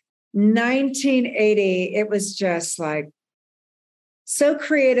 to 1980, it was just so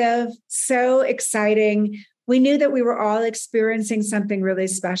creative, so exciting. We knew that we were all experiencing something really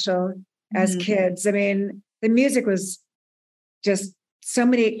special as kids. The music was just so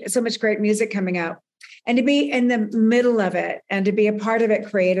much great music coming out. And to be in the middle of it and to be a part of it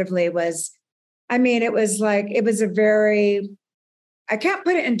creatively was I mean, it was a very, I can't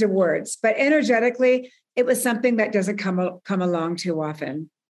put it into words, but energetically, it was something that doesn't come along too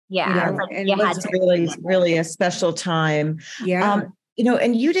often. Yeah. And it was really, really a special time. Yeah.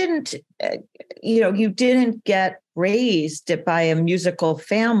 And you didn't get raised by a musical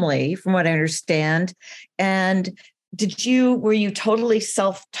family, from what I understand. And were you totally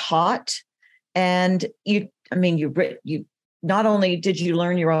self-taught? And you not only did you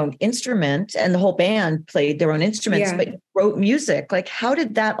learn your own instrument, and the whole band played their own instruments, but you wrote music. Like, how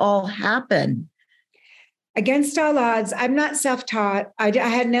did that all happen? Against all odds, I'm not self-taught. I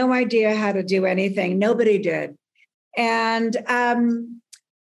had no idea how to do anything. Nobody did. And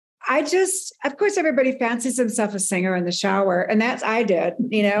of course, everybody fancies himself a singer in the shower. And I did,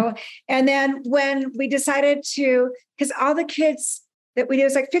 And then when we decided because all the kids that we did, it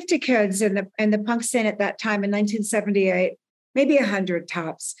was like 50 kids in the punk scene at that time in 1978, maybe 100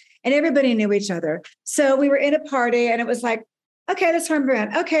 tops. And everybody knew each other. So we were in a party and it was like, okay, let's form a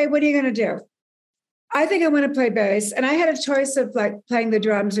band. Okay, what are you going to do? I think I want to play bass. And I had a choice of like playing the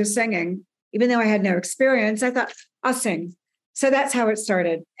drums or singing. Even though I had no experience, I thought, I'll sing. So that's how it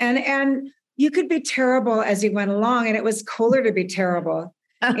started. And you could be terrible as you went along, and it was cooler to be terrible.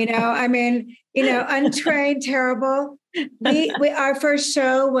 Untrained, terrible. Our first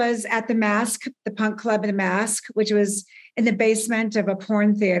show was at the Mask, the punk club in the Mask, which was in the basement of a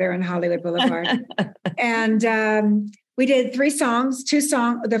porn theater on Hollywood Boulevard. And we did 3 songs, 2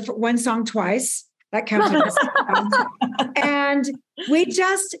 songs, one song twice. That counted as and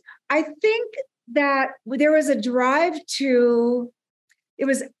I think that there was a drive it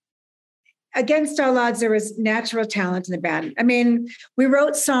was against all odds, there was natural talent in the band. I mean, we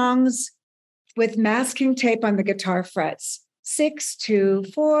wrote songs with masking tape on the guitar frets, 6, 2,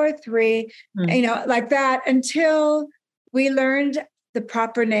 4, 3, like that, until we learned the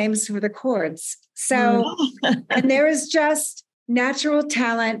proper names for the chords. So, and there is just natural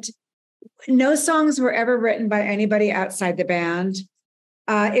talent. No songs were ever written by anybody outside the band.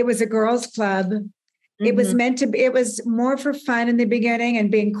 It was a girls' club. Mm-hmm. It was more for fun in the beginning and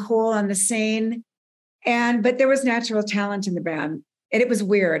being cool on the scene. But there was natural talent in the band. And it was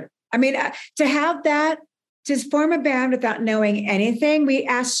weird. I mean, to form a band without knowing anything, we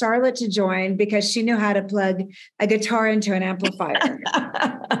asked Charlotte to join because she knew how to plug a guitar into an amplifier.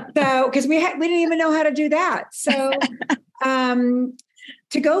 So, because we didn't even know how to do that. So,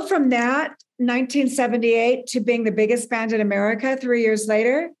 to go from that 1978 to being the biggest band in America 3 years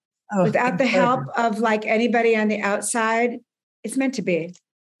later, without the help of like anybody on the outside, it's meant to be,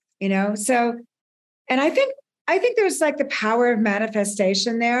 So, and I think there's like the power of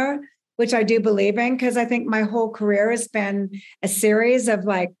manifestation there, which I do believe in, because I think my whole career has been a series of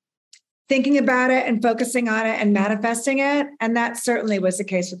like thinking about it and focusing on it and manifesting it. And that certainly was the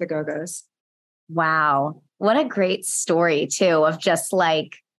case with the Go-Go's. Wow. What a great story too, of just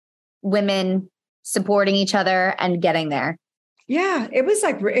like women supporting each other and getting there. Yeah, it was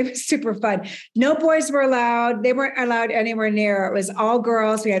super fun. No boys were allowed. They weren't allowed anywhere near. It was all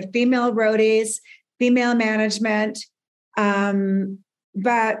girls. We had female roadies, female management.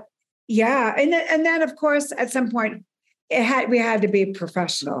 But yeah. And then of course, at some point we had to be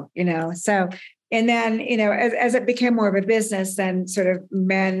professional, So, and then, as it became more of a business, then sort of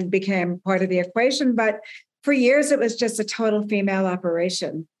men became part of the equation. But for years, it was just a total female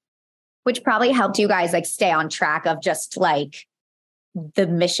operation. Which probably helped you guys like stay on track of just like the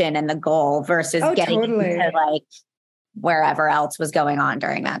mission and the goal versus getting into like wherever else was going on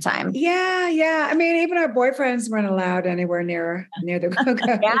during that time. Yeah. I mean, even our boyfriends weren't allowed anywhere near the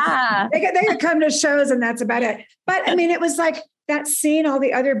Go-Go's. Yeah. They could come to shows and that's about it. But I mean, it was like that scene, all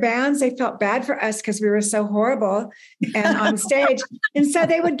the other bands, they felt bad for us because we were so horrible and on stage. And so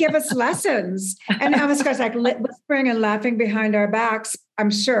they would give us lessons. And I was like whispering and laughing behind our backs,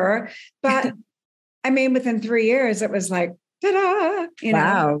 I'm sure. But I mean, within 3 years, it was like, ta-da,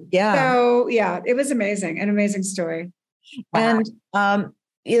 Wow. Yeah. So yeah, it was amazing, an amazing story. Wow. And,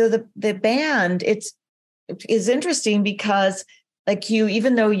 the band, is interesting because like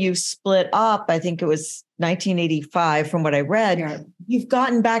even though you split up, I think it was 1985 from what I read, you've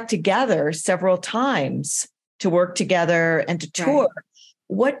gotten back together several times to work together and to tour. Right.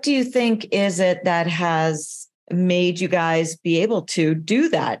 What do you think is it that has made you guys be able to do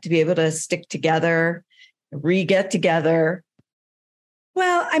that, to be able to stick together, get together?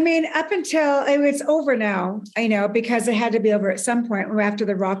 Well, I mean, up until it's over now, because it had to be over at some point after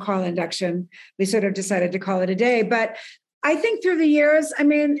the Rock Hall induction, we sort of decided to call it a day. But I think through the years, I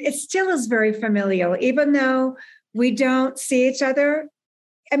mean, it still is very familial, even though we don't see each other.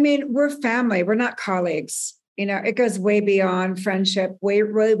 I mean, we're family. We're not colleagues. It goes way beyond friendship, way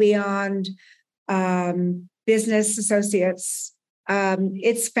beyond business associates.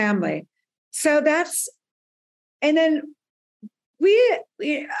 It's family. So and then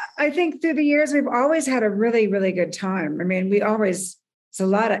I think through the years, we've always had a really, really good time. I mean,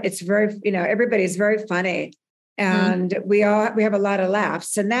 it's very, everybody's very funny, and we have a lot of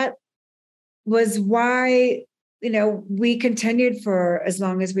laughs. And that was why, we continued for as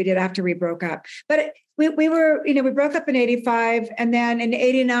long as we did after we broke up. But we broke up in 85. And then in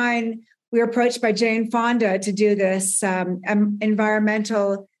 89, we were approached by Jane Fonda to do this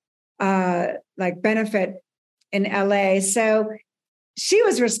environmental benefit in LA. So she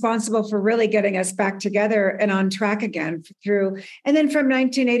was responsible for really getting us back together and on track again and then from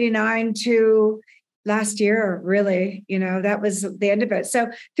 1989 to last year, really, that was the end of it.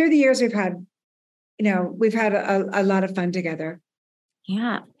 So through the years, we've had a lot of fun together.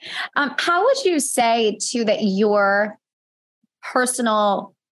 Yeah. How would you say too that your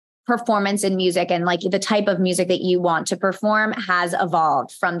personal performance in music and like the type of music that you want to perform has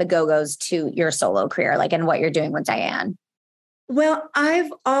evolved from the Go-Go's to your solo career, like and what you're doing with Diane? Well, I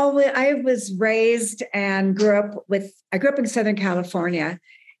was raised and grew up in Southern California,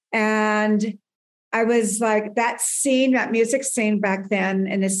 and I was like that music scene back then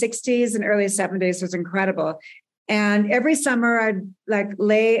in the 60s and early 70s was incredible. And every summer I'd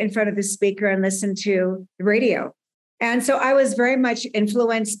lay in front of the speaker and listen to the radio. And so I was very much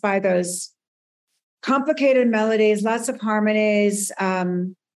influenced by those complicated melodies, lots of harmonies,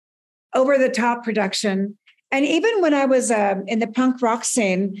 over the top production. And even when I was in the punk rock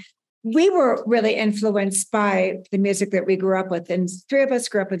scene, we were really influenced by the music that we grew up with. And three of us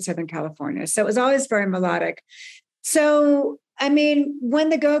grew up in Southern California. So it was always very melodic. So, I mean, when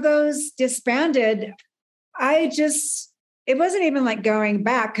the Go-Go's disbanded, it wasn't even like going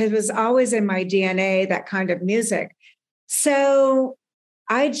back because it was always in my DNA, that kind of music. So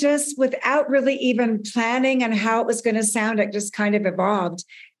I just, without really even planning on how it was going to sound, it just kind of evolved.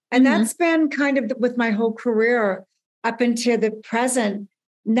 And that's been kind of with my whole career up until the present.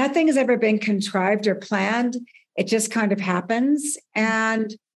 Nothing has ever been contrived or planned. It just kind of happens.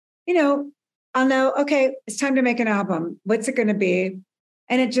 And, I'll know, okay, it's time to make an album. What's it going to be?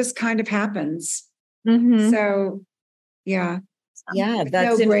 And it just kind of happens. So, yeah. Yeah,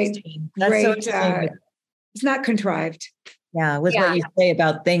 that's interesting. That's so interesting. It's not contrived. Yeah, with what you say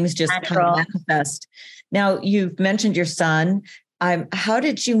about things just kind of manifest. Now, you've mentioned your son. How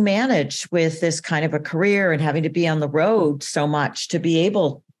did you manage with this kind of a career and having to be on the road so much to be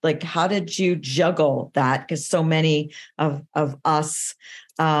able, how did you juggle that? Because so many of us,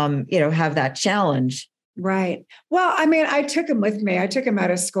 have that challenge. Right. Well, I mean, I took him with me. I took him out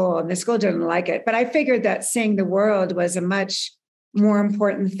of school and the school didn't like it, but I figured that seeing the world was a much more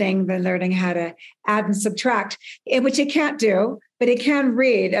important thing than learning how to add and subtract, which he can't do, but he can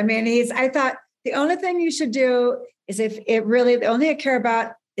read. I mean, I thought the only thing you should do is the only I care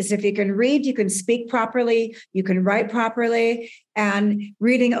about is if you can read, you can speak properly, you can write properly, and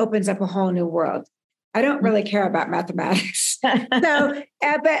reading opens up a whole new world. I don't really care about mathematics. So,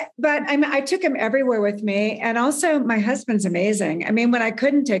 but I took him everywhere with me. And also my husband's amazing. I mean, when I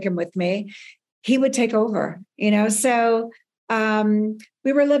couldn't take him with me, he would take over, so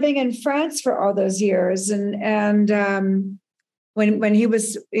we were living in France for all those years. And when he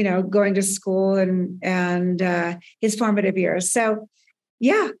was, going to school and his formative years. So,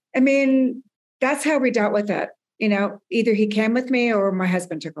 yeah, I mean, that's how we dealt with it. Either he came with me or my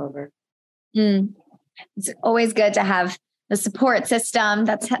husband took over. It's always good to have the support system.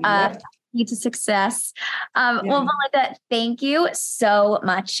 That's key to success. Well, Belinda, thank you so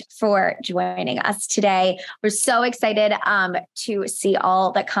much for joining us today. We're so excited to see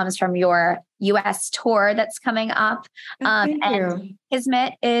all that comes from your U.S. tour that's coming up. And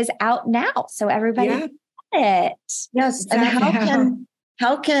Kismet is out now, so everybody get it. Yes, and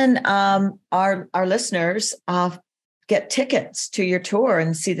how can our listeners get tickets to your tour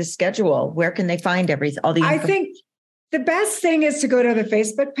and see the schedule? Where can they find all the information? I think the best thing is to go to the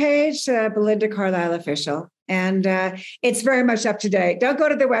Facebook page, Belinda Carlisle Official. And it's very much up to date. Don't go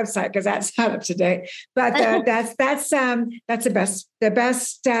to the website because that's not up to date. But that's the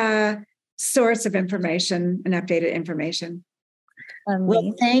best source of information and updated information.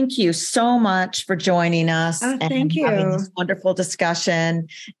 Well, thank you so much for joining us and having this wonderful discussion.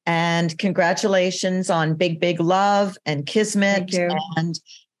 And congratulations on Big, Big Love and Kismet. And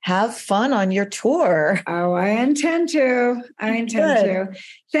have fun on your tour. Oh, I intend to.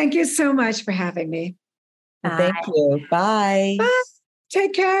 Thank you so much for having me. Thank you. Bye. Bye.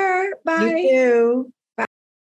 Take care. Bye. You too.